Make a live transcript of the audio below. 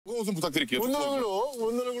웃음 부탁드릴게요.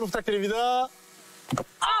 원노력으로 부탁드립니다.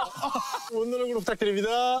 원노력으로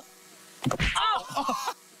부탁드립니다.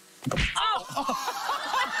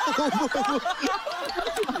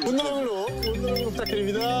 원노력으로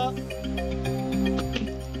부탁드립니다.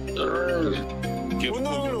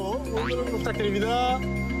 원노력으로 부탁드립니다.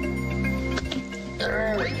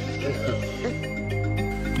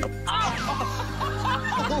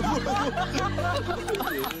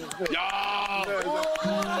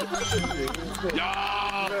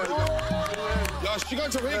 야,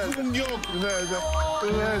 시간차 페이크 공격. 웃어야죠.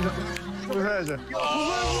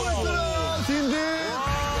 딘딘.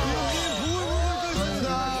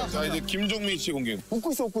 자, 이제 김종민 씨 공격.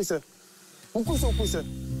 웃고 있어요.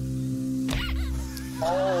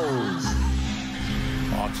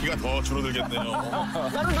 키가 더 줄어들겠네요.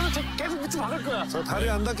 나는 계속 밑에 박을 거야. 저 다리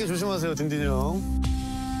안 닿게 조심하세요, 딘딘이 형.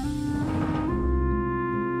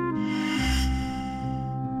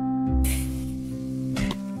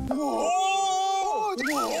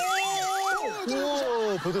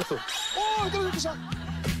 보셨어.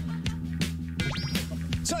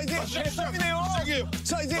 자, 이제 개싸움이네요.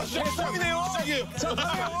 자, 이제 개싸움이네요.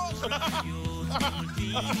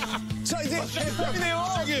 자, 이제 개싸움이네요.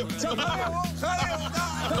 자, 가래요.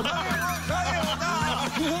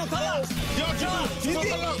 야, 지금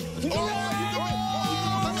달라.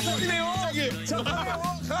 개싸움이네요. 자, 가래요.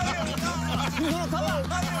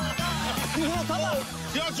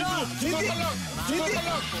 야, 지금 달라.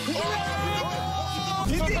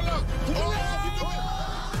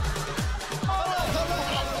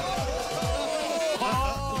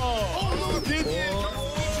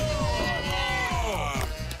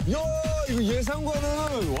 야, 이거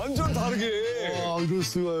예상과는 완전 다르게. 이럴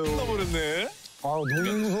수가요. 버렸네. 너무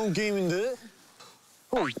무서운 게임인데?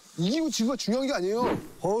 형, 이기고 지고가 중요한 게 아니에요.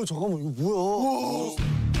 잠깐만, 이거 뭐야?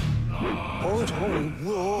 잠깐만,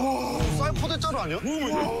 이거 뭐야? 사이퍼대 자루 아니야?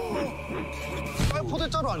 사이퍼대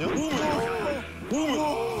자루 아니야?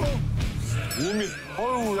 우미.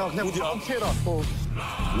 어휴, 야, 그냥 어디 아웃해라.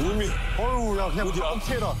 우미. 어휴, 야, 그냥 어디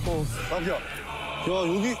아웃해라. 라비야. 야,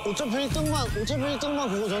 여기 어차피 1등만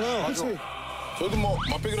그거잖아요. 그치? 저희도 뭐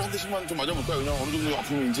맛배기로 한 대씩만 좀 맞아볼까요? 그냥 어느 정도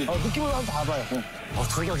아픔인지. 느낌으로 한번 봐봐요. 둘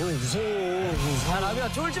다 너무 무서워. 라비야,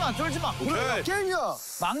 쫄지 마. 그래, 게임이야.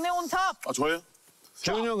 막내 온탑. 저예요?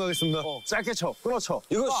 재훈이 형 가겠습니다. 짧게 쳐. 끊어쳐.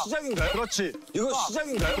 이거 시작인가요? 그렇지. 이거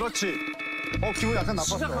시작인가요? 그렇지. 기분 약간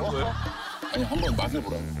나빴어. 시작한 거예요? 아니, 한번 맛을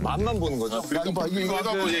보라고. 맛만 보는 거죠? 그러니까 이거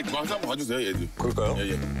한번 맛을 한번 봐주세요, 얘들. 그럴까요?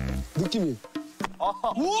 예. 느낌이.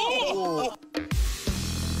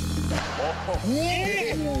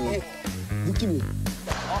 느낌이.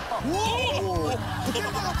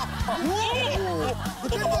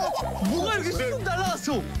 뭐가 이렇게 쑥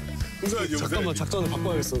날라왔어? 잠깐만, 작전을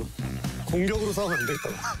바꿔야겠어. 공격으로 싸우면 안 되겠다.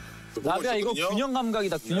 라비야, 이거 균형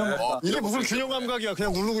감각이다, 균형 감각. 이게 무슨 균형 감각이야.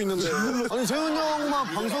 그냥 누르고 있는데. 아니, 재훈이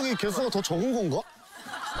형만 방송이 개수가 더 적은 건가?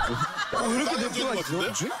 왜 이렇게 될 수가 있지? 왜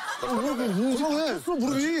이상해?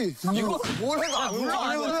 무릎이. 이거 뭘 해가 안 눌러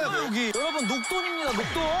안 올라가네. 돼요, 여기. 여러분, 녹돈입니다,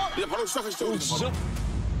 녹돈. 이제 바로 시작하시죠. 진짜?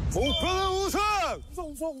 목표는 우승!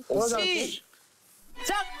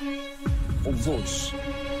 시작! 무서워, 씨.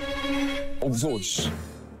 무서워, 씨.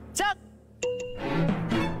 작!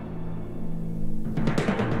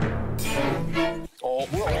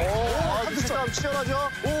 뭐야? 한대 치열하죠? 치열하죠?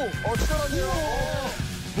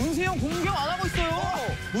 문세영 공격 안 하고 있어요.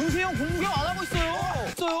 문세영 공격 안 하고 있어요.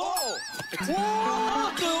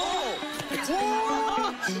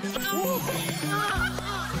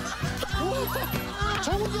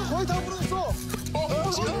 정훈이 거의 다 부르셨어.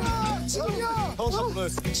 지금이야. 형 다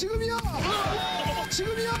불러냈어. 지금이야.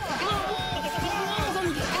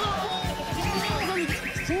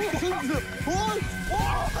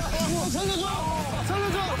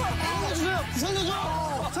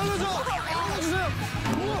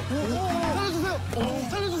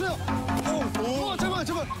 살려주세요.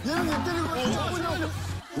 제발. 얘는 왜 때리고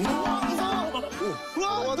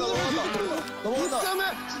넘어간다.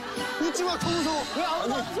 웃지 마, 더 무서워. 왜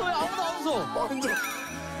아무도 안 무서워?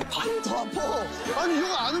 발이 더 아파. 아니,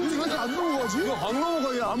 이거 안 움직이면 안 넘어가지? 이거 안 넘어가,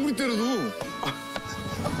 얘 아무리 때려도.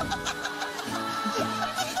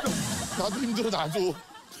 나도 힘들어, 나도.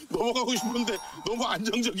 넘어가고 싶은데 너무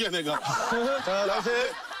안정적이야, 내가. 자, 다시.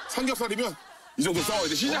 삼겹살이면 이 정도 싸워야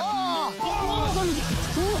돼. 시작!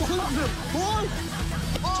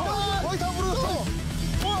 거의 다 부러졌어.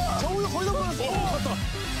 정우야 거의 다 부러졌어.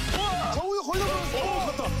 정우야 거의 다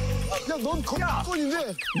부러졌어. 야, 넌 거의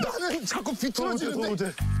나는 자꾸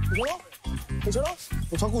비틀어지는데. 이거? 괜찮아?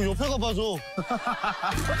 자꾸 옆에 가봐줘.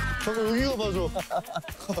 자꾸 여기 가봐줘.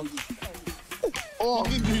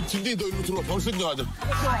 딘딘 너 일로 들어와. 벌써 생겨가자.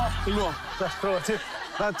 일로 와. 자, 들어가지.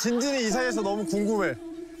 나 딘딘이 이 사이에서 너무 궁금해.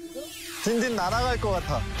 딘딘 날아갈 것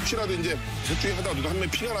같아. 혹시라도 이제 셋 중에 하다가 누가 한 명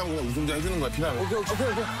피가 나면 그냥 우승자 해주는 거야, 피 나면. 오케이.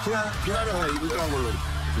 피 나면 그냥 1등한 걸로.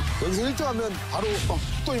 여기서 1등 하면 바로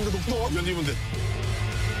독도입니다, 독도. 견디면 돼.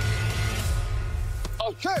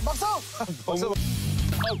 오케이, 막상!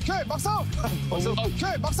 오케이, 막상!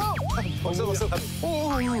 오케이, 막상! 박사.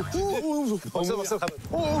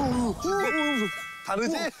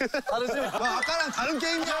 다르지? 너 아까랑 다른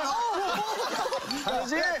게임이야.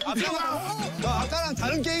 다르지? 너 아까랑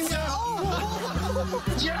다른 게임이야.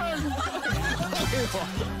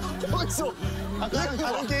 어딨어? 아까랑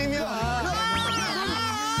다른 게임이야.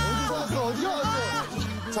 어디가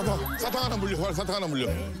왔어? 사탕 하나 물려, 사탕 하나 물려.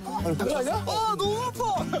 장난 아니야? 아 너무 아파.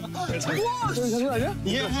 우와! 장난 아니야?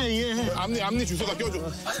 이해해. 앞니 주소가 껴줘.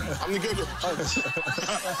 앞니 껴줘.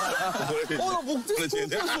 나목 뜯었어.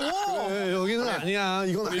 네, 여기는 아니야.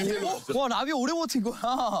 이건 아니야. 와 라비 오래 버틴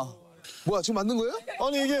거야. 뭐야, 지금 맞는 거예요?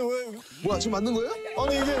 아니, 이게 왜. 뭐야, 지금 맞는 거예요?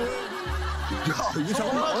 아니, 이게 왜. 야, 이거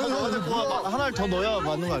잠깐만. 하나를 더 넣어야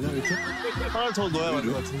맞는 거 아니야, 이렇게? 하나를 더 넣어야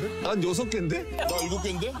맞는 거 같은데? 난 6개인데? 나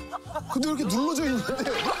 7개인데? 근데 왜 이렇게 눌러져 있는데?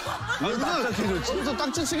 이거 진짜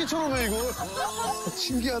딱지치기처럼 해, 이거.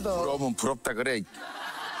 신기하다. 그러면 부럽다 그래.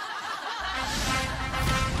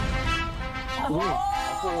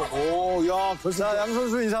 오, 야, 자, 양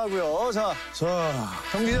선수 인사하고요. 자,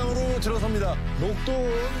 경기장으로 들어섭니다.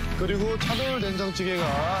 녹돈 그리고 차돌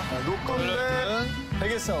된장찌개가 녹돈 대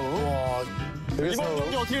베개 싸움. 와, 베개 싸움. 이번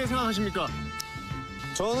경기 어떻게 생각하십니까?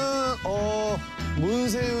 저는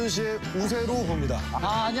문세윤 씨의 우세로 봅니다.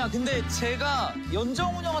 아니야 근데 제가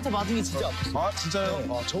연정훈 형한테 맞은 게 진짜 아팠어. 아,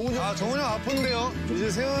 진짜요? 정훈 형 아픈데요.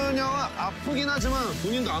 이제 세윤 형은 아프긴 하지만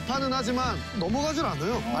본인도 아파는 하지만 넘어가질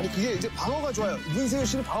않아요. 아니, 그게 이제 방어가 좋아요. 문세윤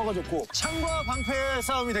씨는 방어가 좋고. 창과 방패의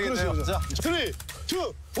싸움이 되겠네요. 그렇죠. 자, 3, 2, 1.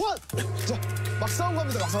 자, 막 싸움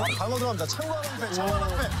갑니다. 막 싸움. 방어 들어갑니다. 창과 방패, 창과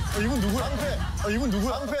방패. 이분 누구야? 방패. 이분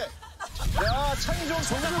누구야? 방패. 야, 창좀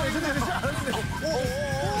정말 왜 그래?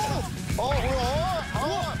 뭐야?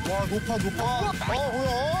 와, 높아. 뭐야?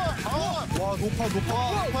 와, 높아. 뭐야?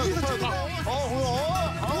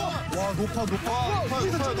 와, 높아.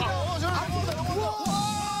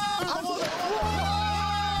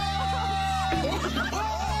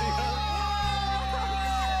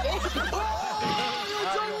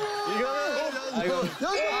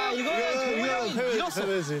 이거는 잃었어.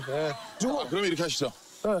 그러면 이렇게 하시죠.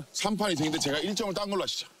 3판 2승인데 제가 1점을 딴 걸로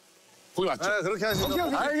하시죠. 거기 맞죠? 네, 그렇게 하시죠. 오케이.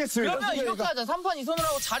 알겠습니다. 그러면 이렇게 하자. 3판 2선으로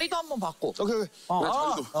하고 자리도 한번 바꿔. 오케이.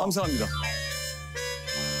 감사합니다.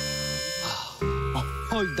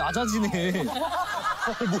 낮아지네. 뭐야?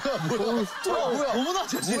 너무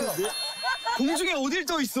낮아지는데? 공중에 어딜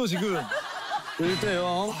떠 있어 지금.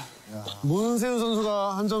 1대0. 문세윤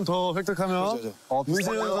선수가 한 점 더 획득하면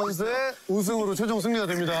문세윤 선수의 우승으로 최종 승리가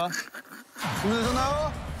됩니다. 문세윤 선수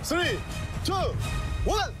나와. 3, 2, 1.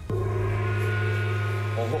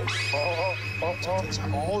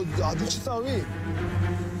 눈치 싸움이.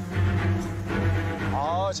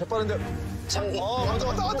 재빠른데.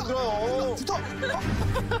 왔다. 붙어.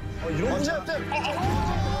 이런 문제 할 때.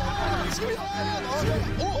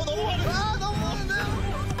 넘어가는데요?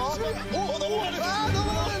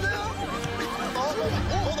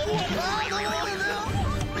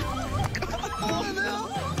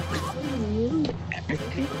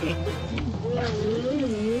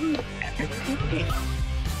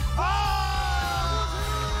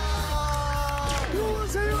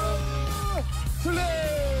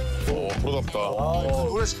 부럽다.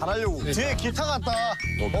 노래 잘하려고. 뒤에 기타 같다.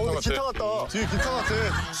 기타 같다. 뒤에 기타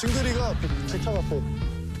같아. 싱글이가 기타 같아.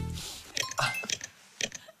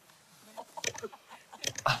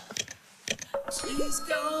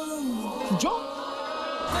 진짜?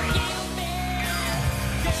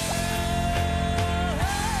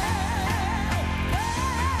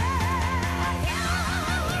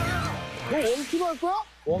 너 원키로 할 거야?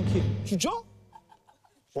 원킥. 진짜?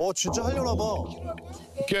 진짜 하려나 봐.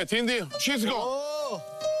 오케이, 딘딘, 취스고.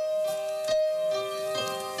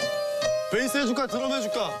 베이스 해줄까? 드럼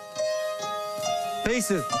해줄까?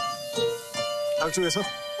 베이스. 양쪽에서?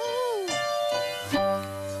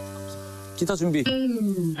 기타 준비.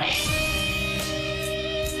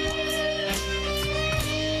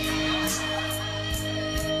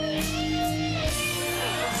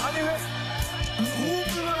 아니, 왜?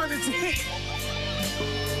 호흡을 하면 되지?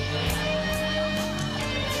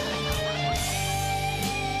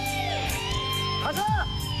 가자!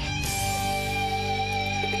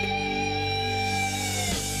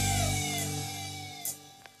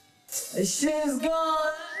 She's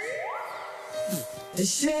gone.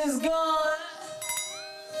 She's gone.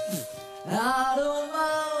 Out of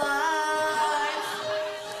my life.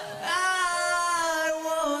 I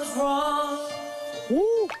was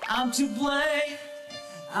wrong. I'm to blame.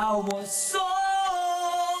 I was so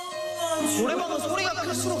노래방은 소리가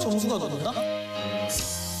클수록 점수가 높나?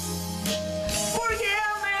 Forgive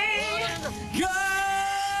me, girl.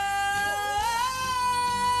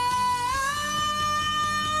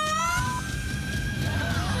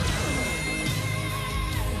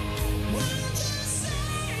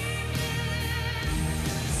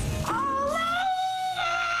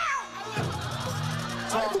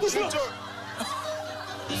 자, 1점.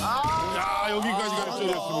 야, 여기까지가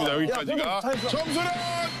 1점이었습니다. 여기까지가.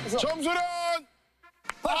 점수는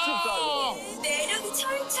 84점. 매력이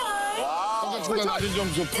철철. 중간 낮은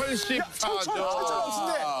점수 84점.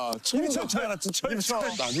 이미 철철 알았지, 철철.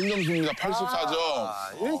 낮은 점수입니다. 84점.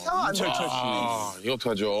 이렇게 하면 안 돼. 이거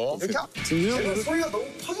어떡하죠? 이렇게 하면 소리가 너무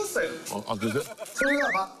터졌어요. 그러세요? 소리가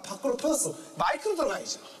막 밖으로 터졌어. 마이크로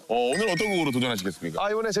들어가야죠. 오늘 어떤 곡으로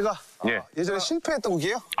도전하시겠습니까? 이번에 제가 예전에 실패했던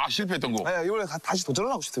곡이에요. 실패했던 곡. 네, 이번에 다시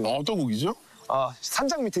도전을 하고 싶어요. 어떤 곡이죠?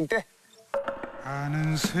 산장 미팅 때.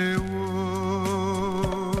 가는 세월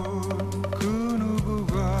그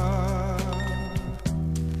누구가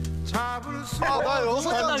잡을 수 나 여섯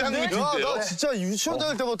산장 미팅 때요? 나 진짜 유치원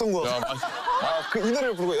다닐 때 봤던 거. 야, 이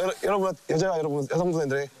노래를 부르고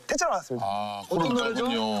여성분들의 퇴짜를 받았습니다. 어떤 노래죠?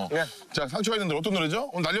 네. 자, 상처가 있는데 어떤 노래죠?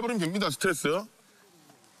 오늘 날려버리면 됩니다, 스트레스.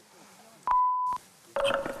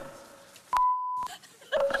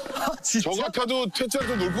 저 같아도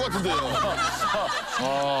퇴짜로 놀 것 같은데요.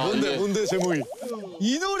 뭔데 제목이?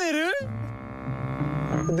 이 노래를?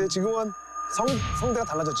 근데 지금은 성대가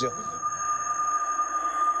달라졌죠.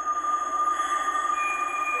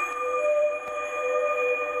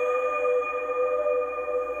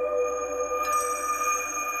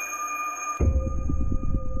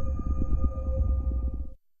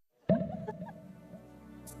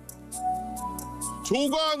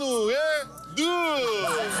 조관우의 느.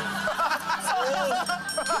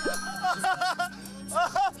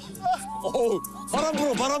 바람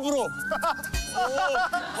불어. 바람 불어.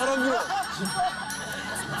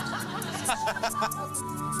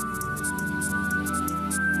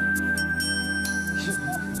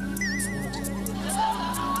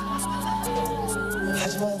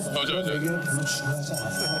 하지만 너에게는 별로 중요하지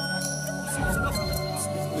않았어.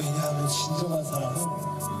 왜냐하면 진정한 사랑은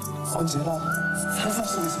언제나 상상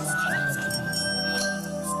속에서만 가능하거든.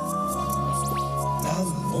 난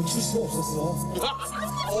멈출 수가 없었어.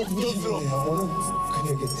 부담스러워. 영원은 그녀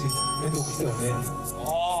곁에 내놓고 있었네.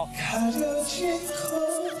 가려진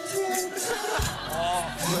콘텐츠.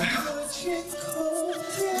 가려진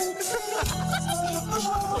콘텐츠.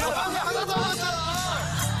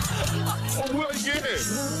 뭐야 이게?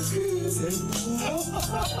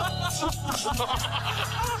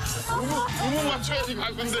 음악 맞춰야지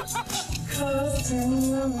가는데.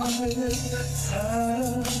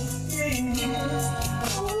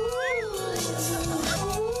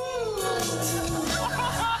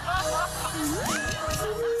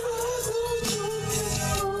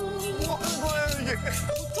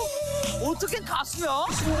 어떻게 가수야?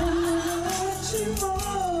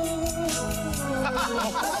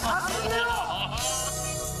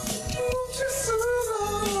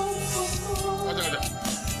 가자.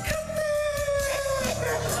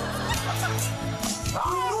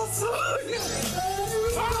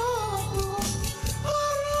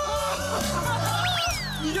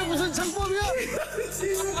 이게 무슨 창법이야?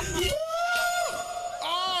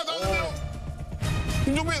 나는데요.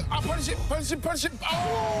 김종민, 80.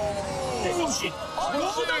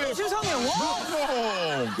 너무 자존심 상해. 와!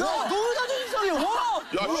 너무 자존심 상해. 와!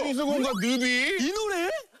 야, 시승훈과 느비. 이 노래?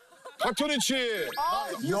 같은 위치.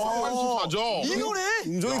 84점. 이 노래?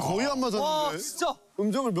 음정이 거의 안 와, 맞았는데. 진짜.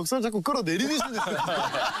 음정을 멱살 잡고 끌어내리는 순간.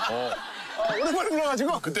 오랜만에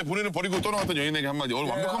불러가지고. 그때 본인을 버리고 떠나갔던 여인에게 한마디. 오늘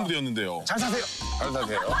완벽한 무대였는데요. 잘 사세요. 잘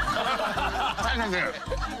사세요. 잘 사세요.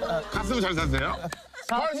 가슴 잘 사세요.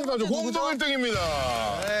 84점 공동 1등입니다.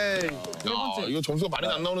 야, 이거 점수가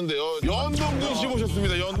많이 안 나오는데요. 연동근 씨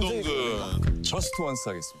모셨습니다. 연동근. 저스트 원스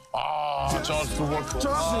하겠습니다. 저스트 원스.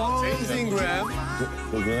 제임스 잉그램.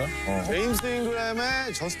 누구야? 제임스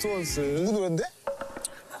잉그램의 저스트 원스. 누구 노래인데?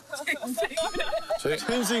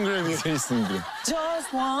 제임스 잉그램이. 제이슨 잉그램.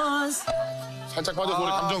 Just once. 살짝 빠져서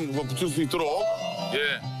우리 감정 뭐 붙을 수 있도록.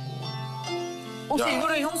 예. 혹시 야. 이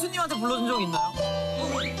노래 형수님한테 불러준 적 있나요?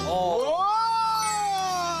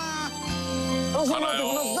 형수님한테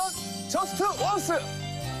불렀던 저스트 원스. I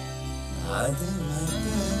did my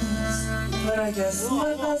best, but I guess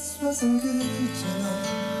my best wasn't good enough.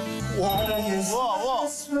 But I guess my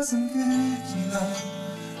best wasn't good enough.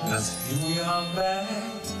 Cause here we are back,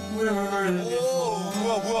 where we were before.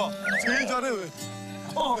 뭐야. 제일 잘해 왜.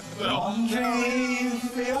 Wondering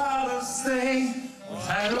if we are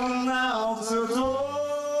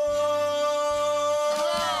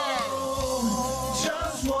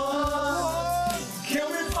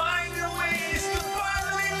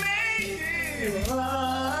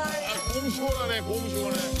시원하네, 고음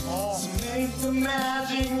시원해. Make the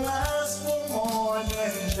magic last for more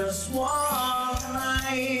than just one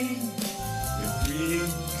night. If we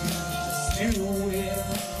could just do it,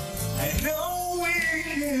 I know we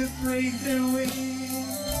could break the wind.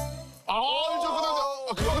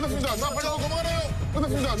 그거 끝났습니다. 나 빨리 넘어가네요.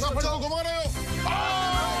 끝났습니다. 나 빨리 넘어가네요.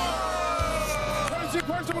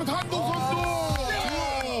 88점으로 단독 선수.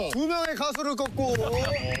 두 명의 가수를 꺾고.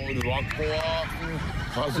 락커와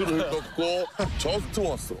가수를 꺾고 저스트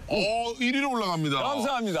워스. 1위로 올라갑니다.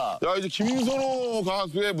 감사합니다. 야, 이제 김선호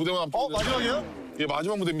가수의 무대만 앞두고. 마지막이에요? 예,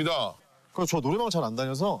 마지막 무대입니다. 그럼 저 노래방 잘 안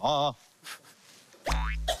다녀서.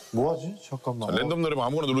 뭐하지? 잠깐만. 자, 랜덤 노래방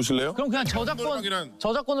아무거나 누르실래요? 그럼 그냥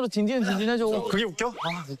저작권으로 딘딘 해줘. 그게 웃겨?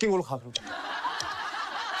 웃긴 걸로 가. 그럼.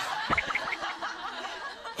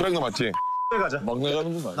 그런 거 맞지? 가자. 막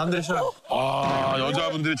나가는구만. 남들이 싫어.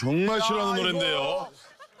 여자분들이 정말 싫어하는 노래인데요.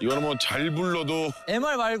 이거는 뭐 잘 불러도.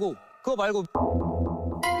 MR 말고, 그거 말고.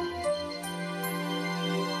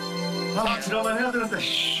 드라마 해야 되는데.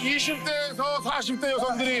 20대에서 40대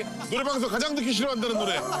여성들이 노래방에서 가장 듣기 싫어한다는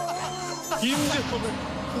노래. 김재범의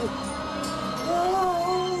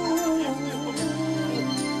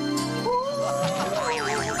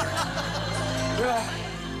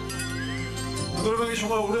노래방이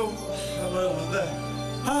정말 오는데.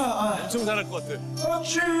 좀 잘할 것 같아.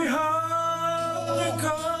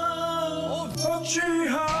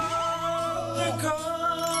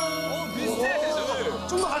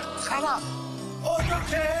 좀 더 가라.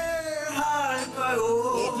 어떻게 할까요?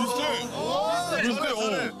 비슷해.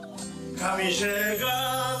 감히 제가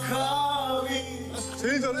감히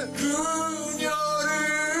제일 잘해. 그녀를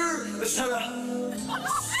사랑합니다.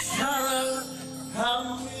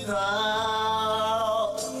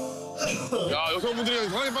 야, 여성분들이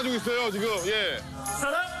사랑에 빠지고 있어요, 지금. 예.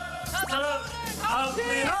 사랑합니다.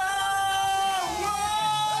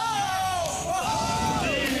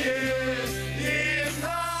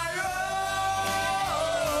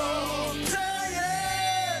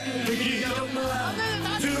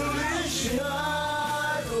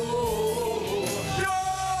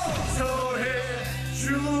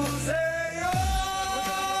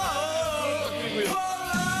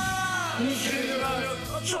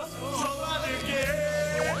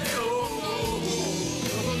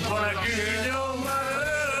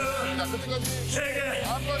 제게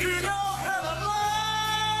그녀 하나만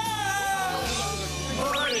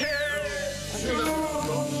원하게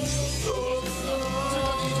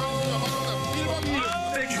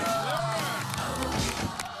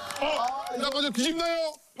야, 맞아,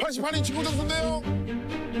 뒤집나요? 88인치 고정수인데요?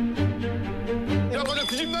 야, 맞아,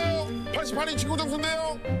 뒤집나요? 88인치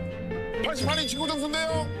고정수인데요? 88인치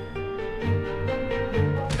고정수인데요?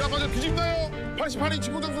 야, 맞아, 뒤집나요?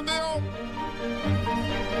 88인치 고정수인데요?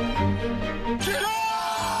 기록!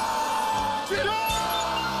 기록!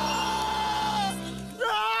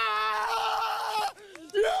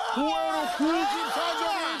 9회로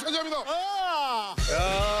 94점을 차지합니다.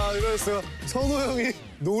 야, 이거였어요. 선호 형이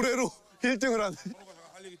노래로 1등을 하네.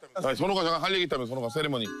 선호가 잠깐 할 얘기 있다면, 선호가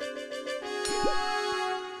세리머니.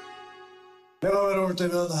 내가 외로울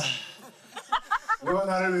때면 누가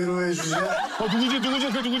나를 위로해 주지? 누구지? 그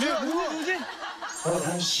누구지?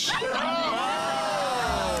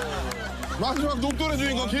 마지막 녹돌의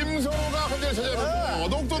주인공 김선호가 현재를 차지하는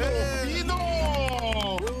녹돌으로 이동!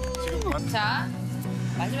 자,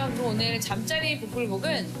 마지막으로 오늘 잠자리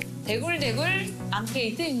복불복은 대굴대굴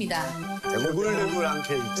앙케이트입니다. 대굴대굴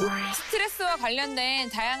앙케이트? 스트레스와 관련된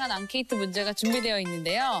다양한 앙케이트 문제가 준비되어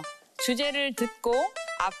있는데요. 주제를 듣고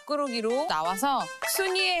앞구르기로 나와서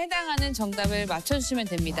순위에 해당하는 정답을 맞춰주시면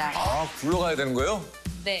됩니다. 굴러가야 되는 거예요?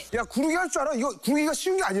 네. 야, 구르기 할 줄 알아? 이거 구르기가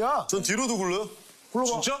쉬운 게 아니야. 전 뒤로도 굴러요.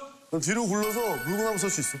 굴러봐. 진짜? 넌 뒤로 굴러서 물구나무 설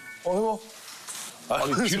수 있어. 해봐.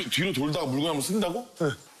 아니, 뒤로 돌다가 물건하면 쓴다고?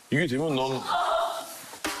 네. 이게 되면 넌.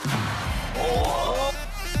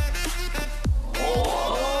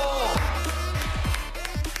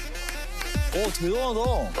 대단하다.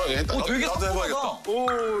 되게 나도 해봐야겠다.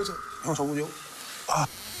 형, 저분이요?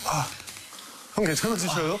 형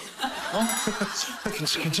괜찮으시죠?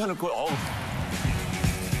 괜찮을 걸. 형,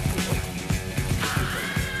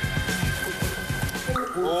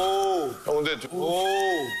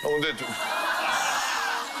 근데 이렇게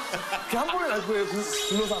한 번에 날 거예요?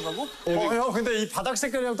 굴러서 안 가고? 형, 근데 이 바닥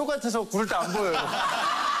색깔이랑 똑같아서 구를 때 안 보여요.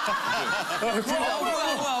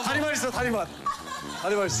 다리만 있어, 다리만.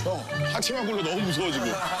 다리만 있어. 하체만 굴러 너무 무서워,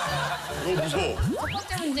 지금. 너무 무서워. 첫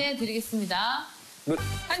번째 문제 드리겠습니다.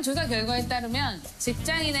 한 조사 결과에 따르면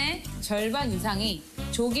직장인의 절반 이상이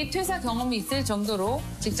조기 퇴사 경험이 있을 정도로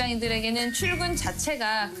직장인들에게는 출근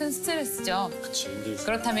자체가 큰 스트레스죠.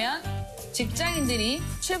 그렇다면 직장인들이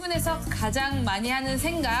출근해서 가장 많이 하는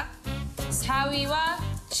생각 4위와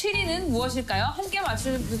 7위는 무엇일까요? 함께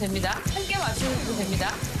맞추셔도 됩니다. 함께 맞추셔도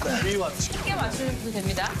됩니다. 2위와 7위. 함께 맞추셔도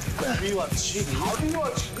됩니다. 2위와 7위.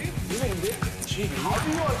 4위와 7위? 이거 뭔데? 7위.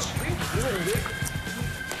 4위와 7위? 이거 뭔데?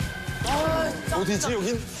 어디지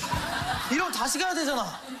여긴? 이러면 다시 가야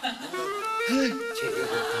되잖아.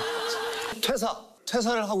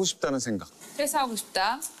 퇴사를 하고 싶다는 생각. 퇴사하고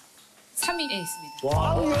싶다. 3위에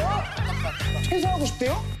있습니다. 아니야? 퇴사하고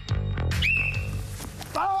싶대요?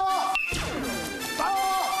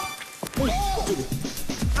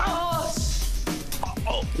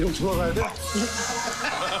 이러고 돌아가야 돼?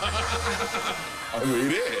 아니 왜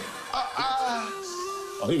이래?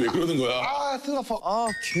 아니 왜 그러는 거야? 아, 등 아파. 아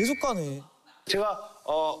계속 가네. 제가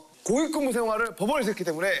고위근무 생활을 법원에서 했기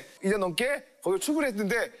때문에 2년 넘게 거기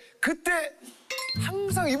출근했는데 그때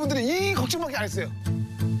항상 이분들이 이 걱정밖에 안 했어요.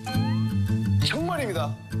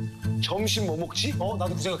 정말입니다. 점심 뭐 먹지?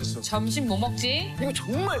 나도 그 생각했어. 점심 뭐 먹지? 이거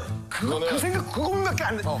정말 그거는- 그 생각 그것밖에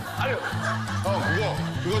안 해. 아니요.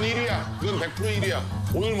 그건 1위야. 그건 100% 1위야.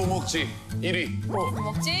 오늘 뭐 먹지? 1위. 뭐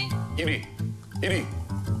먹지? 1위. 1위.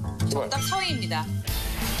 정답 서위입니다.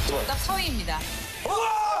 정답 서위입니다.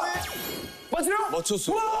 맞아요?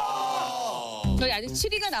 맞췄어. 저희 아직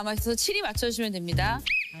 7위가 남아있어서 7위 맞춰주시면 됩니다.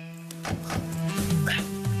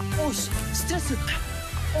 오씨 스트레스.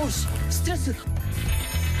 오씨 스트레스.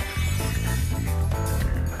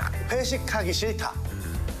 회식하기 싫다.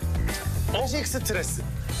 회식 스트레스.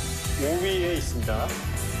 5위에 있습니다.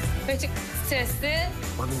 회식 스트레스.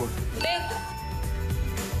 맞는 거. 땡.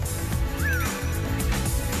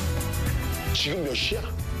 지금 몇 시야?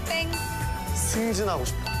 땡. 승진하고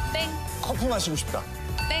싶다. 땡. 커피 마시고 싶다.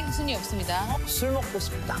 땡. 순위 없습니다. 술 먹고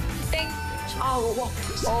싶다. 땡.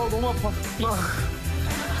 너무 아파.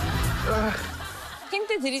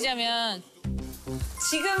 힌트 드리자면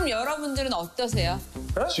지금 여러분들은 어떠세요?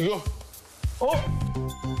 지금?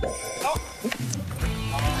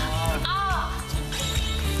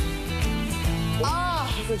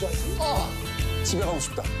 집에 가고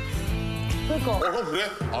싶다. 그래?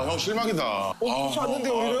 아, 형 실망이다. 좋지 않는데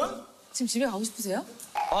우리는? 지금 집에 가고 싶으세요?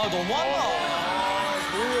 아 너무한다.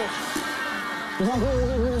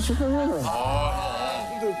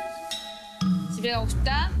 집에 가고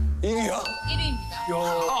싶다. 1위야? 1위입니다.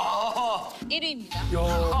 1위입니다.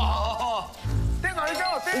 땡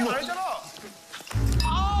아니잖아. 땡 아니잖아.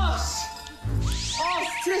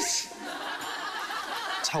 스트레스.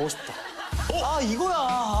 자고 싶다. 이거야.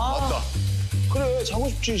 맞다. 그래 자고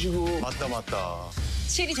싶지 지금. 맞다.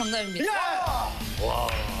 7위 정답입니다.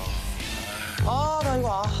 나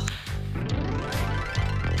이거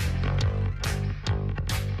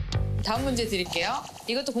다음 문제 드릴게요.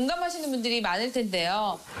 이것도 공감하시는 분들이 많을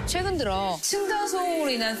텐데요. 최근 들어 층간소음으로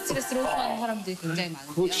인한 스트레스로 호소하는 사람들이 굉장히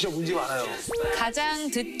그거 많은데요. 진짜 문제 많아요. 가장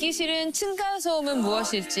듣기 싫은 층간소음은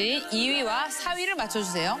무엇일지 2위와 4위를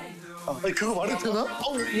맞춰주세요. 아니 그거 말해도 되나?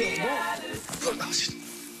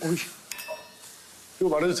 이거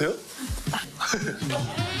말해도 돼요?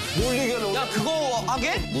 뭘 얘기하려고? 야 그거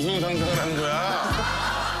하게? 무슨 상상을 하는 거야?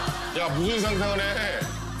 야, 무슨 상상을 해?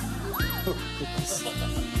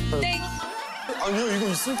 땡. 아니요 이거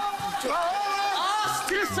있어?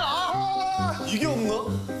 스트레스. 이게 없나?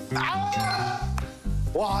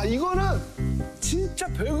 와 이거는 진짜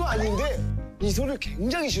별거 아닌데 이 소리를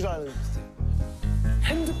굉장히 싫어하는 것 같아요.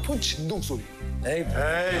 핸드폰 진동 소리. 에이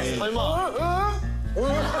설마.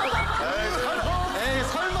 에이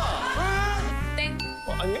설마. 땡.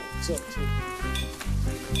 아니요?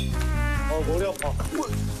 머리 아파.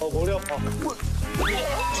 머리 아파. 뭐야?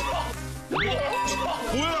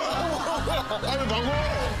 아니, 망고!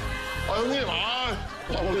 형님,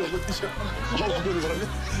 어떻게 그러니?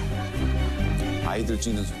 아이들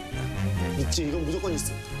찌는 소리. 있지, 이건 무조건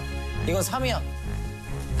있어. 이건 3위야.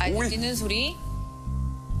 아이들 뛰는 소리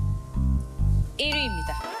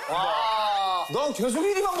 1위입니다. 넌 계속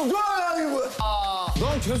 1위만 보면 좋아하는 거야.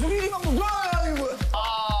 넌 계속 1위만 보면 좋아하는 거야.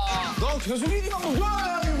 넌 계속 1위만 보면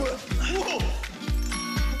좋아하는 거야.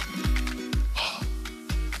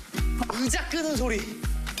 의자 끄는 소리.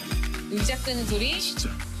 의자 끄는 소리 진짜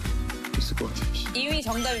있을 것 같아. 2위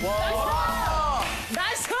정답입니다.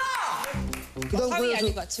 나이스! 4위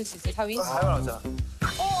아니고 맞출 수 있어요. 4위. 당연하잖아.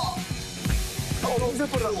 너무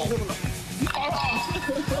세포다, 너무 세포다.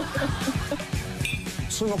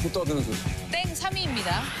 술 먹고 떠드는 소리. 땡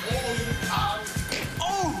 3위입니다.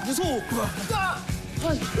 무서워.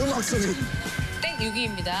 음악 소리. 땡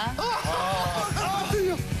 6위입니다.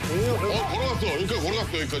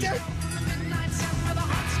 걸어갔어. 여기까지.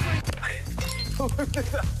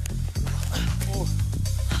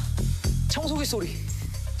 청소기 소리.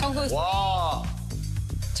 청소기 소리.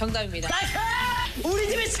 정답입니다. 우리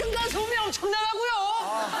집에 층간 소음이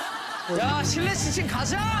엄청나다고요. 야, 실내 시칭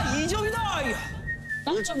가자. 2점이다.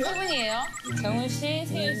 0.8분이에요. 정훈 씨,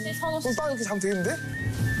 세윤 씨, 선호 씨. 딱 이렇게 자면 되겠는데?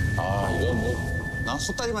 이거 난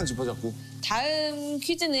헛다리만 짚어잡고. 다음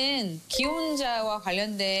퀴즈는 기혼자와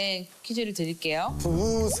관련된 퀴즈를 드릴게요.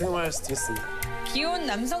 부부 생활 스트레스. 기혼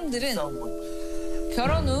남성들은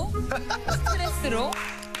결혼 후 스트레스로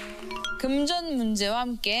금전 문제와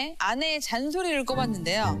함께 아내의 잔소리를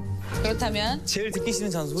꼽았는데요. 그렇다면 제일 듣기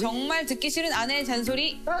싫은 잔소리? 정말 듣기 싫은 아내의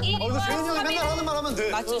잔소리 1위와 세윤이 형이 맨날 3위 하는 말 하면 돼.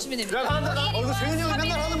 맞추시면 됩니다. 세윤이 형이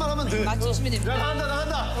맨날 하는 말 하면 돼. 맞추시면 됩니다.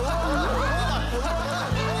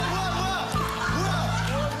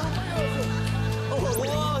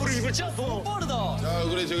 와, 우리 이거 진짜 너무 빠르다. 자,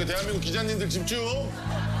 그래 저기 대한민국 기자님들 집중.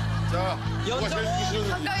 자, 누가 제일 듣기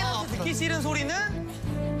싫은 한가위에서 듣기 싫은 소리는?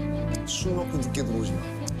 술 먹고 늦게 들어오지 마.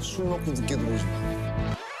 술 먹고 늦게 들어오지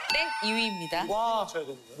마. 땡 2위입니다. 와,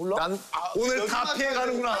 몰라? 난 오늘 다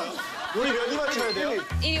피해가는구나. 우리 몇 위 맞춰야 돼요?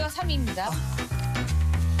 1위와 3위입니다.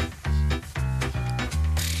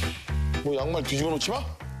 뭐 양말 뒤집어 놓지 마?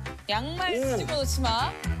 양말 뒤집어 놓지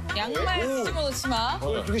마. 양말 뒤집어 놓지 마.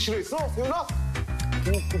 그렇게 싫어했어? 세윤아?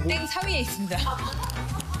 땡 4위에 있습니다.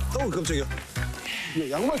 깜짝이야. 야,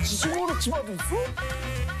 양말 뒤집어 놓지 마도 있어?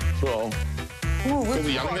 그럼.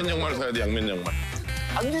 그래서 양면 양말 사야 돼, 양면 양말.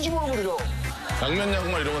 안 뒤집어 놓으려. 양면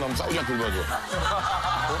양말 이런 거 나면 싸우지 않고 입어줘.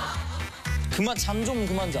 그만 잠 좀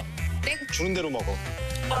그만 자. 땡, 주는 대로 먹어.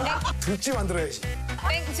 둘째 만들어야지.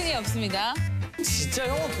 땡 순위 없습니다. 진짜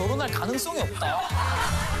형은 결혼할 가능성이 없다.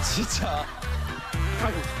 진짜.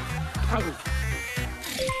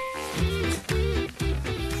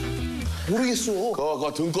 모르겠어.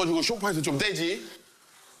 그거 등 꺼주고 소파에서 좀 떼지.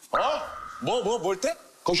 어? 뭘 때?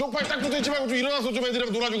 그 소파에 딱 붙어있지 말고 좀 일어나서 좀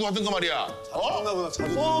애들이랑 놀아주고 하든가 말이야. 어? 보다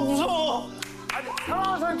자주. 무서워. 아니,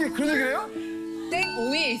 사랑하는 사람끼리 그런 얘기를 해요? 땡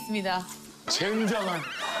 5위에 있습니다. 젠장한.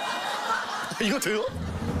 이거 돼요?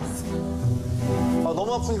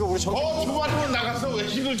 너무 아프니까 우리 주말이면 나가서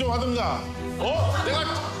외식을 좀 하든가. 내가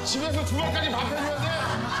집에서 주말까지 밥 해줘야 돼.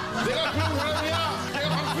 내가 그런 사람이야. 내가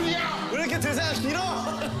밥풀이야. 왜 이렇게 대사가 길어?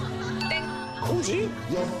 땡. 뭐지?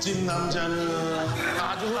 옆집 남자는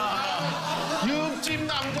아주 옆집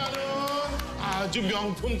남자는 아주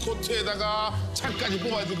명품 코트에다가 차까지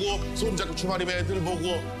뽑아주고 손잡고 주말이면 애들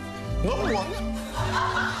보고. 너 뭐하냐?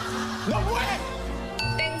 너 뭐해?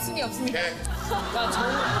 땡 순위 없습니다. 개.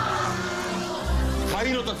 다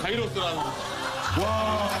잃었다 나는.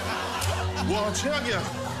 와 최악이야. 야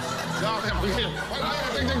그냥 밖에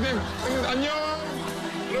땡땡땡 안녕.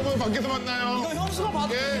 여러분 밖에서 만나요. 이거 형수가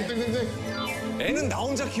봐도 예 땡땡땡. 애는 나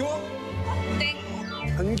혼자 키워? 땡.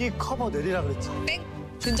 변기 커버 내리라 그랬지. 땡.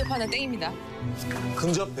 근접하는 땡입니다.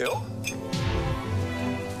 근접해요?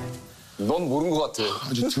 넌 모르는 것 같아.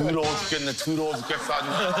 아주 더러워 죽겠네. 더러워 죽겠어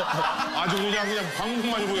아주 그냥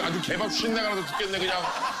방송만 보고 아주 개밥 쉰내가 나서 죽겠네 그냥.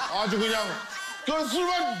 아주 그냥 그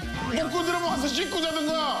술만 먹고 들어면 와서 씻고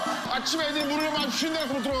자든가. 아침에 애들이 물을 막 쉰내가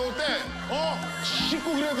나서 못 들어가고 때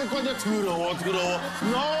씻고 그래야 될 거 아니야. 더러워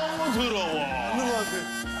너무 더러워. 있는 것 같아.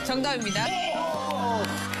 정답입니다.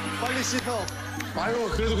 빨리 씻어. 아유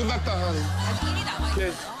그래도 끝났다. 아직 1위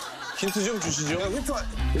남아있어요. 힌트 좀 주시죠. 힌트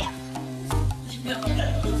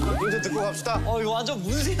듣고 갑시다. 이거 완전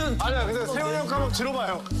문세윤. 아니야, 근데 세훈이 형 거 한번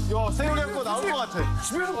들어봐요. 야, 세훈이 형 거 나올 것 같아.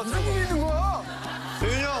 집에서 무슨 일이 있는 거야?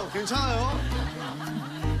 세훈이 형, 괜찮아요?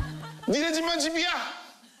 니네 집만 집이야.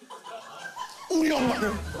 우리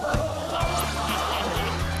엄마는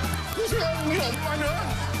우리 엄마는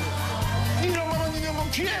니네 엄마만 니네 엄마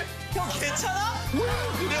귀해. 형 괜찮아?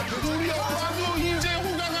 우리 엄마도 이제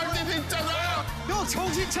호강할 때 됐잖아. 형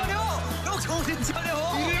정신 차려. 형 정신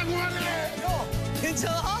차려. 이래고 하네. 형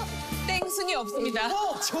괜찮아? 땡 순위 없습니다.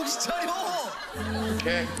 형 정신 차려.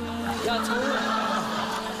 오케이. 야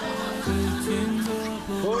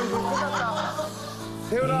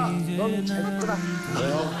세훈아, 넌 잘했구나.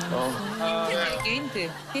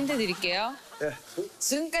 힌트 드릴게요.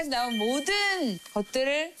 지금까지 나온 모든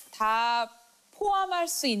것들을 다 포함할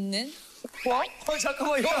수 있는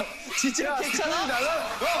잠깐만 형 진짜 괜찮아?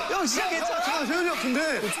 형 진짜 괜찮아? 잠깐, 세훈이 형,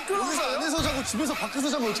 근데 여기서 안에서 자고 집에서 밖에서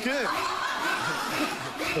자면 어떡해?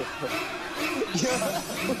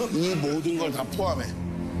 이 모든 걸 다 포함해.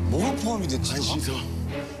 뭐가 포함이 됐지? 안 씻어.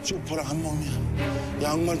 쇼파랑 한 몸이야.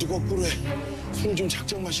 양말도 거꾸로 해. 술 좀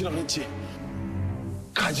작정 마시라 그랬지.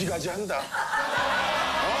 가지가지 한다.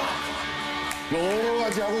 여러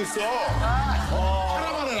가지 하고 있어.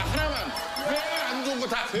 하나만 해라, 하나만. 왜 안 좋은 거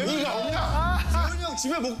다 네가 없냐? 세훈이 형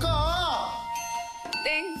집에 못 가.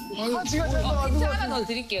 땡. 같이가 잘 힌트 하나 더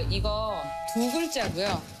드릴게요. 이거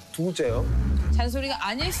 2글자고요. 두 글자예요? 잔소리가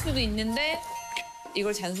아닐 수도 있는데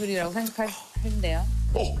이걸 잔소리라고 생각하는데요.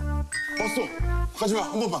 왔어. 가지마,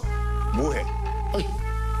 한 번만. 뭐해?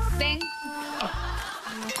 땡.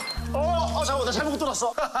 잠깐만, 나 잘못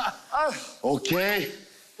들었어. 오케이.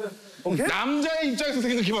 남자의 입장에서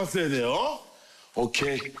생각해봤어야 돼요.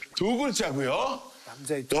 오케이. 두 글자고요.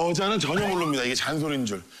 여자는 전혀 모릅니다. 이게 잔소리인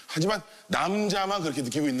줄. 하지만 남자만 그렇게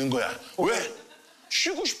느끼고 있는 거야. 왜?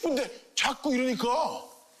 쉬고 싶은데 자꾸 이러니까.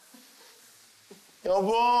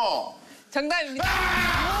 여보. 정답입니다.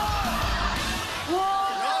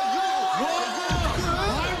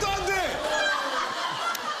 말도 안 돼.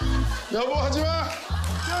 여보 하지 마. 야,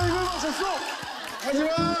 이걸 맞췄어. 하지 마.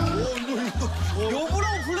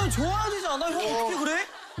 여보라고 불러면 좋아야 되지 않아? 형 어떻게 그래?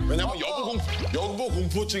 왜냐면 여보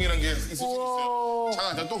공포증이란 게 있을 수 있어요.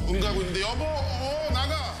 자, 나 또 응가고 있는데 여보,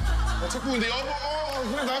 나가. 찾고 있는데 여보,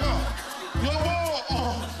 그래 나가.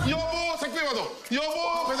 여보 택배 받아.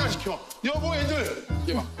 여보 배달시켜. 여보 애들.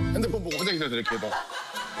 이게 막 핸드폰 보고 화장실에서 이렇게 막.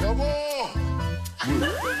 여보.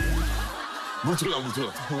 물 들어가.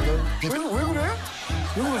 왜 그래?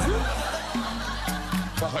 왜 그러지?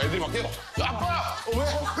 자, 애들이 막 깨워. 아빠! 왜?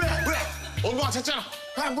 엄마가 찾잖아.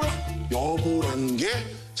 뭐야? 여보라는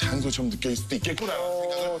게 잔소리처럼 느껴질 수도 있겠구나라는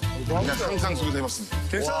생각을 그냥 상상 속에서 해봤습니다.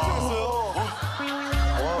 괜찮으셨어요?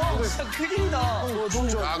 진짜 큰일이다.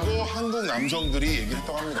 라고 한국 남성들이 얘기를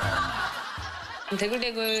했다고 합니다.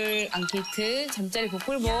 대굴대굴 앙케이트, 잠자리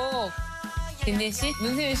복불복. 딘딘 씨,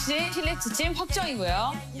 문세윤 씨, 실내 지침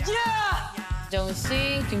확정이고요. 정은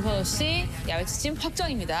씨, 김선호 씨, 야외 지침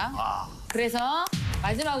확정입니다. 그래서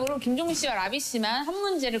마지막으로 김종민 씨와 라비 씨만 한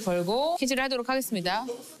문제를 걸고 퀴즈를 하도록 하겠습니다.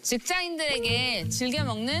 직장인들에게 즐겨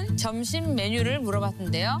먹는 점심 메뉴를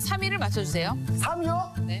물어봤는데요. 3위를 맞춰주세요.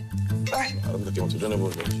 3위요? 네. 아름답게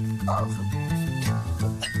도전해보는 거지.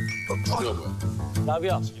 주제가 뭐야?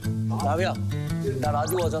 라비야, 나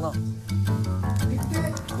라디오 하잖아.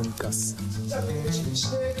 돈가스.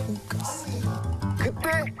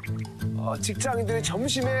 그때 직장인들이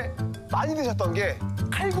점심에 많이 드셨던 게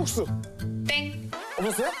칼국수. 땡.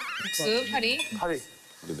 없었어요? 국수, 파리. 파리.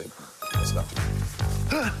 근데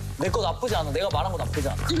내 거 나쁘지 않아. 내가 말한 거 나쁘지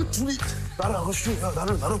않아. 이거 둘이 나를 안 가시죠? 야,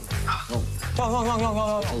 나를. 형.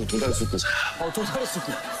 도다리 스프. 도다리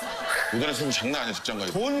스프. 도다리 스프 장난 아니야, 직장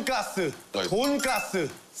가요. 돈가스.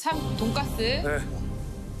 3. 돈가스. 네.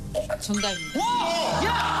 정답입니다.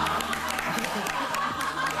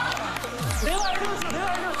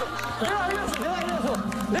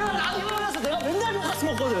 내가 라디오에서 내가 맨날 돈가스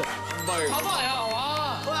먹거든. 봐봐요, 와.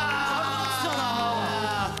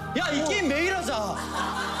 야, 이 게임 매일 하자.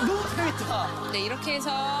 너무 재밌다. 네, 이렇게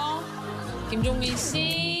해서 김종민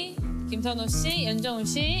씨, 김선호 씨, 연정훈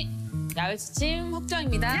씨, 야외 지침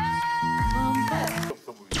확정입니다.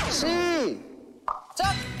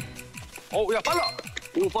 짝! 야, 빨라.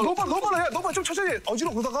 너무 빨라. 야, 너무 좀 천천히. 어지러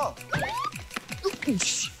그러다가.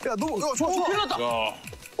 야, 좋아. 큰일 났다.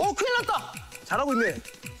 큰일 났다. 잘하고 있네.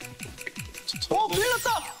 큰일 났다.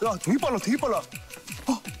 야, 되게 빨라.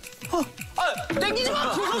 땡기지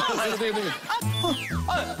마.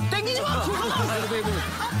 땡기지 마.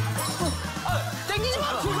 땡기지 마.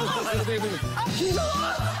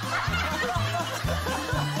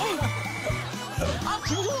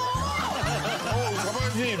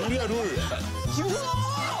 잡아야지, 룰이야, 룰.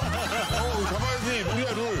 잡아야지,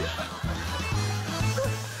 룰이야, 룰.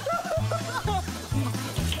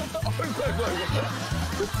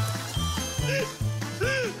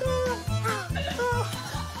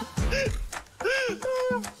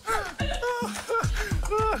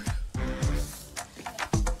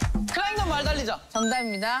 클라이더 말 달리자.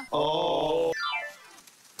 정답입니다.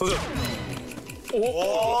 도전.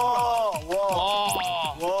 와.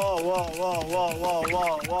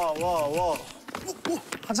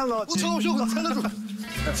 한참 남았지. 살려줘.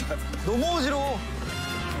 너무 어지러워.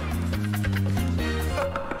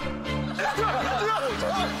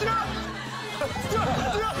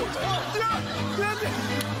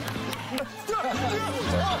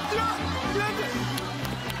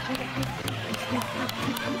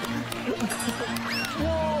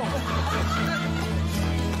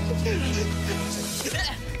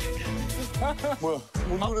 뭐야?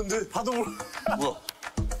 못 모르는데 봐도 모르. 뭐야?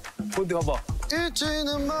 어디 가봐.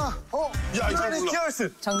 잊지는 마. 야, 이거 이찬이 몰라.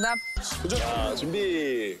 키얼스. 정답. 자,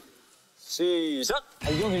 준비. 시작.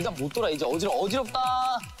 이 형 일단 못 돌아. 이제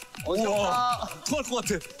어지럽다. 토할 것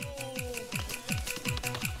같아.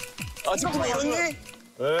 아직도 멀었니? 네.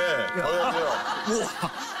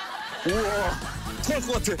 토할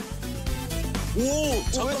것 같아.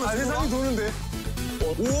 잠깐만, 세상이 도는데.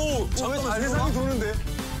 잠깐만, 세상이 도는데.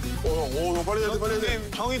 너 빨리 해야 돼.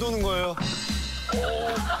 형이 도는 거예요.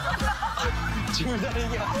 지금 다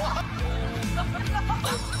얘기야.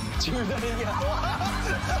 선생님,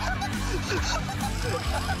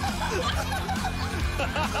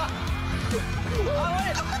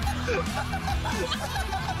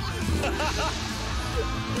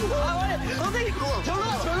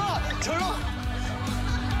 절로 와.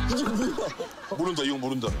 모른다, 이거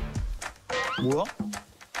모른다. 뭐야?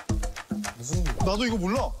 나도 이거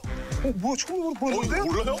몰라. 뭐야, 처음 보는데? 이거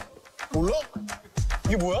몰라요? 몰라?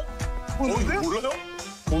 이게 뭐야? 모르는데? 몰라요?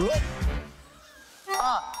 몰라?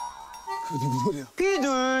 그 누구 노래야?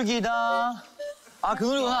 비둘기다. 그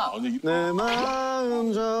노래구나. 아니, 내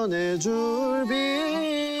마음 전해줄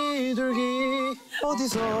비둘기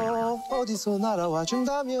어디서 날아와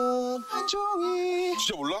준다면 종이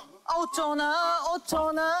진짜 몰라? 어쩌나.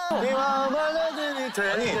 네 마음 알려드릴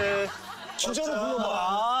텐데 진짜로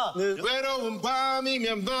불러봐. 외로운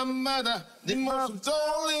밤이면 밤마다 네 모습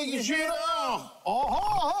떠올리기 싫어.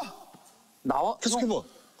 나와? 계속해봐.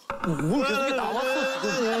 뭘 계속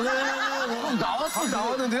나왔어.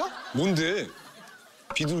 나왔는데요? 뭔데?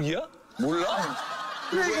 비둘기야? 몰라?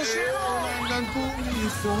 난 꿈이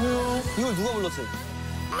있어요. 이걸 누가 불렀어요?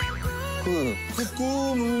 그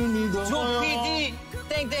꿈을 믿어요. 조피디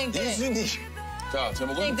땡땡땡. 이순이. 자,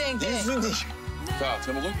 제목은? 땡땡땡. 이순이. 자,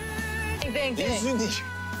 제목은? 땡땡땡. 이순이.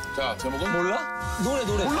 자, 제목은? 몰라? 노래.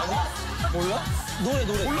 몰라? 노래.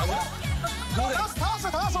 다 왔어.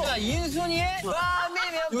 자, 인순이의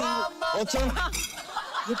밤이면 밤만. 어쩌나?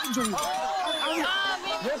 예쁜 종이야.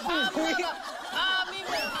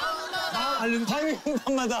 밤이면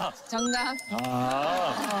밤마다. 정답.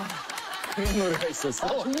 그런 노래가 있었어.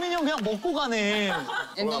 국민이 형 그냥 먹고 가네.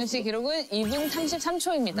 연동 씨 기록은 2분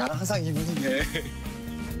 33초입니다. 항상 이분이네.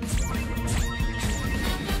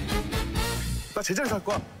 나 제자리에서 할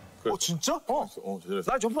거야. 그래. 진짜?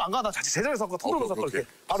 제자리에서. 나 점프 안 가. 나 제자리에서 할 거야. 통으로 갈 거야. 오케이.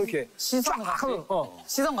 이렇게. 바로 이렇게. 시선 같이.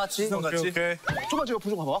 시선 같이. 같이. 좀만 제가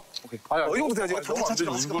부좀 봐봐. 오케이. 이 정도 돼야지. 너무 안 되지,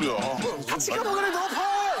 무슨 소리야. 같이 가봐 그래, 너 팔!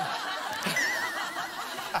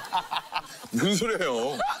 무슨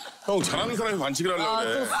소리예요? 형, 잘하는 사람이 반칙을 하려고 또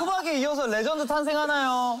그래. 수박에 이어서 레전드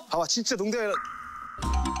탄생하나요? 봐봐, 진짜 농담이 아니라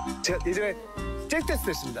제가 예전에 잭댄스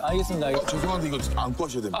했습니다. 알겠습니다. 죄송한데 이거 안고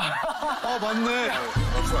하셔야 됩니다. 맞네.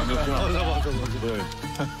 박수 안 됐구나. 맞아. 네.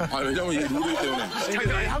 왜냐면 이게 노래이기 때문에.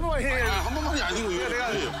 아니, 한 번만 해. 한 번만이 아니고 이거.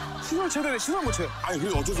 내가 시선을 쳐야 되네. 시선을 못 쳐요. 아니,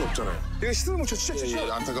 그게 어쩔 수 없잖아요. 내가 시선을 못 쳐. 진짜 예,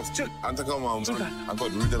 쳐. 안타까운 마음으로 안고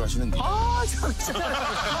룰대로 하시는데. 진짜.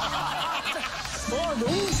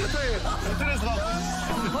 너무 싫다해. 인터넷에서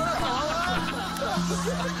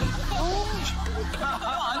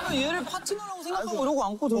아니면 얘를 파트너라고 생각하고 이러고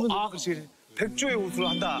안고 들면 돼. 그렇지. 백조의 옷으로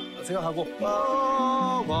한다 생각하고.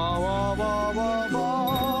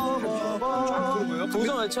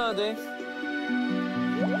 도전 외쳐야 돼.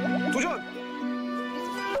 도전!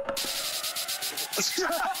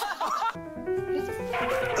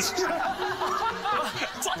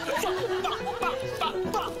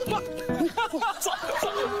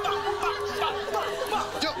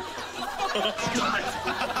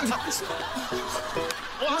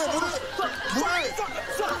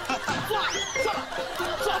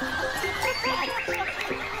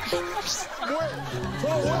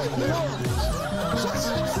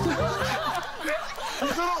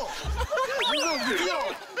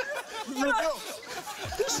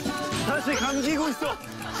 다시 감기고 있어.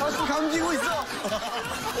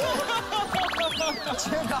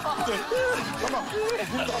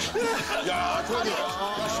 야, 좋아요.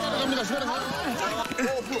 시간이 갑니다, 시간이 갑니다.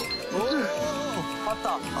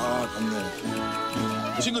 봤다.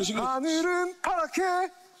 봤네. 싱글. 하늘은 파랗게.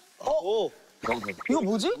 이거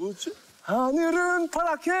뭐지? 하늘은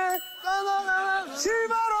파랗게.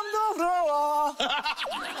 실바람도 불어와.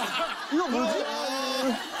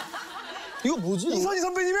 이거 뭐지? 이선희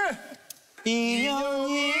선배님의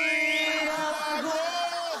인연이.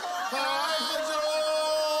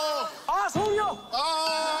 서울역.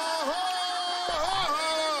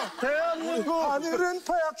 대한민국 하늘은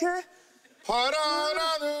파랗게.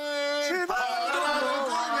 파란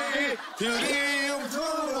꿈이 드리움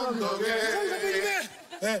푸른 언덕에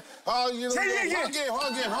화개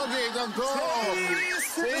감고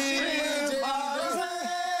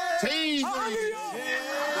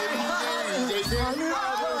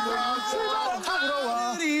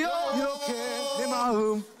이렇게 내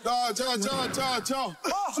마음.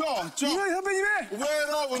 이선희 선배님의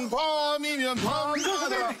외로운 밤이면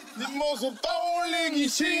밤마다 네 모습 떠올리기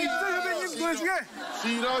이선희 선배님 노래 중에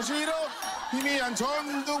싫어 희미한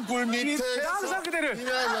전등불 밑에 항상 그대를.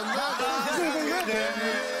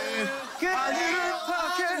 하늘은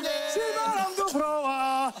파랗게 실바람도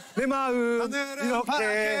불어와 내 마음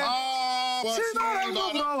이렇게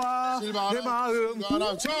실바람도 불어와 내 마음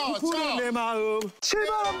부푸는 내 마음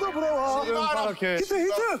실바람도 불어와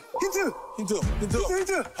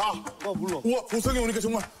힌트 몰라. 우와, 보석이 오니까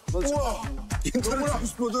정말. 우와, 힌트를 주고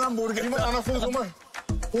싶어도 난 모르겠네. 이만 안 왔어도 정말.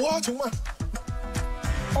 우와, 정말.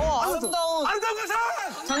 아름다운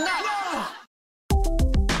가사 정답